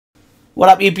What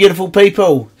up, you beautiful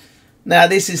people? Now,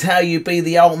 this is how you be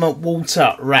the ultimate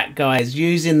water rat, guys.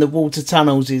 Using the water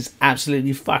tunnels is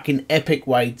absolutely fucking epic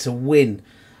way to win.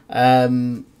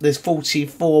 There's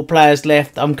 44 players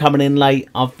left. I'm coming in late.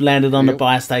 I've landed on the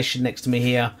buy station next to me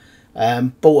here.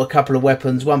 Bought a couple of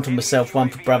weapons, one for myself, one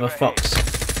for Brother Fox.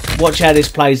 Watch how this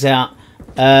plays out.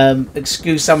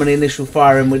 Excuse some of the initial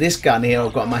firing with this gun here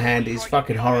I've got in my hand. It's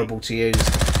fucking horrible to use.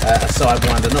 A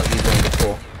Sidewinder, not used one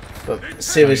before. But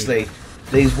seriously,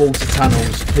 these water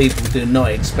tunnels, people do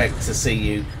not expect to see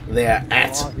you there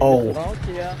at all.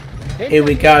 Here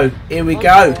we go. Here we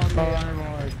go. Oh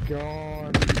my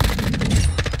god.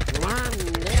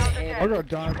 I got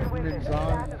died from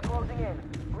inside.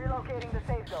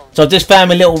 So I've just found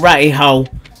my little ratty hole.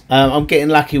 I'm getting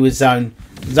lucky with Zone.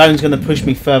 Zone's going to push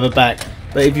me further back.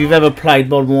 But if you've ever played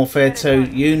Modern Warfare 2,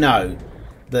 you know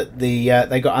that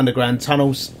they got underground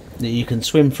tunnels that you can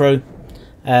swim through.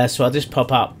 So I'll just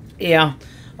pop up here.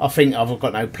 I think I've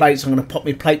got no plates. I'm going to pop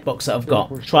my plate box that I've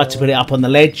got. Tried to put it up on the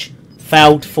ledge.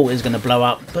 Failed. Thought it was going to blow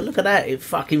up. But look at that. It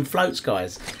fucking floats,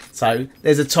 guys. So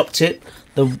there's a top tip.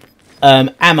 The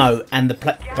ammo and the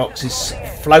plate boxes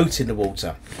float in the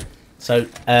water. So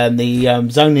the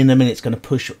zone in a minute is going to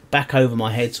push back over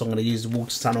my head. So I'm going to use the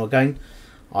water tunnel again.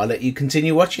 I'll let you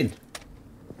continue watching.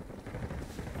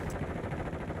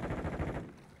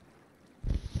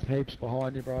 Heaps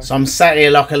behind you, bro. So I'm sat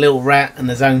here like a little rat, and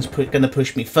the zone's going to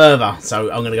push me further.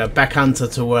 So I'm going to go back under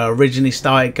to where I originally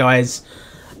started, guys,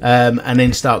 and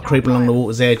then start creeping along the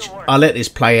water's edge. I'll let this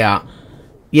play out.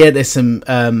 Yeah, there's some,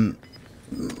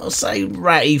 I'll say,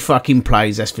 ratty fucking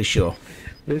plays, that's for sure.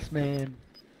 This man.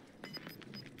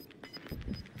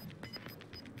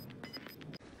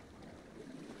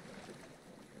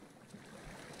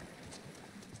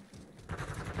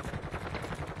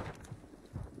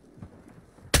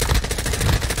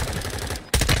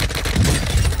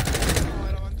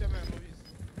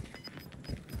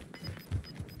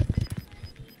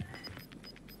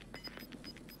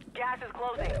 Gas is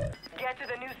closing. Get to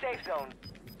the new safe zone.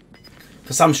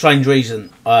 For some strange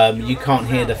reason, you can't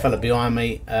hear the fella behind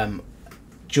me.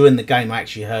 During the game, I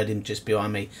actually heard him just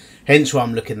behind me. Hence why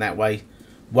I'm looking that way,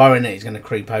 worrying that he's going to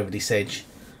creep over this edge.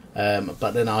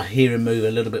 But then I hear him move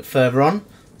a little bit further on,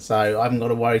 so I haven't got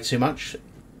to worry too much.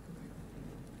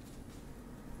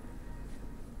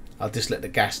 I'll just let the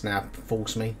gas now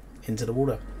force me into the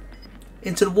water.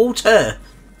 Into the water!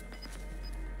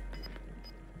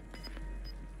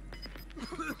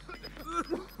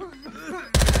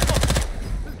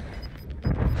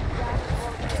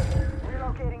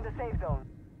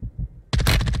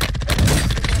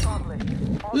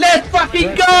 Let's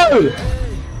fucking go!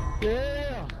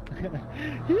 Yeah!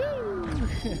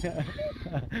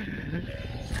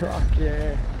 Fuck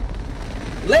yeah.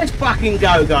 Let's fucking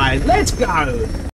go, guys. Let's go!